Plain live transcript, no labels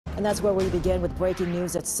And that's where we begin with breaking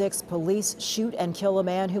news at 6. Police shoot and kill a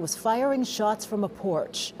man who was firing shots from a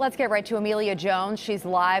porch. Let's get right to Amelia Jones. She's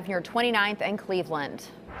live near 29th and Cleveland.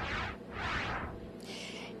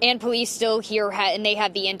 And police still here, and they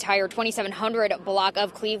have the entire 2700 block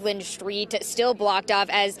of Cleveland Street still blocked off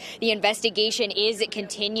as the investigation is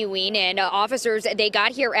continuing. And officers, they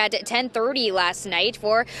got here at 10:30 last night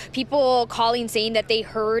for people calling saying that they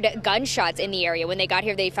heard gunshots in the area. When they got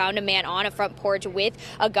here, they found a man on a front porch with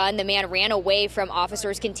a gun. The man ran away from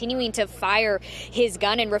officers, continuing to fire his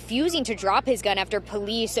gun and refusing to drop his gun after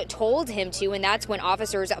police told him to. And that's when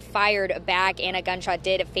officers fired back, and a gunshot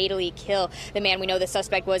did fatally kill the man. We know the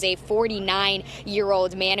suspect was a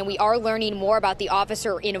 49-year-old man, and we are learning more about the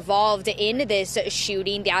officer involved in this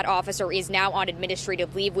shooting. That officer is now on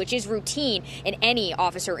administrative leave, which is routine in any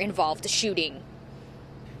officer-involved shooting.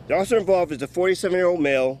 The officer involved is a 47-year-old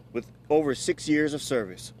male with over 6 years of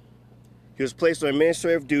service. He was placed on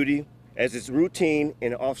administrative duty as is routine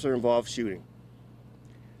in an officer-involved shooting.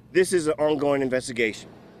 This is an ongoing investigation.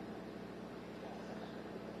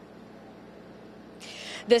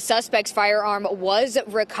 The suspect's firearm was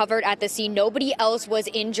recovered at the scene. Nobody else was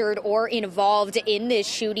injured or involved in this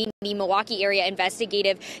shooting. The Milwaukee area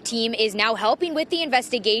investigative team is now helping with the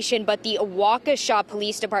investigation, but the Waukesha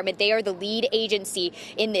Police Department, they are the lead agency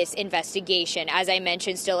in this investigation. As I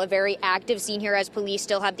mentioned, still a very active scene here as police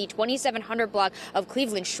still have the 2700 block of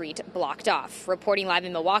Cleveland Street blocked off. Reporting live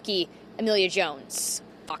in Milwaukee, Amelia Jones,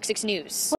 FOX6 News.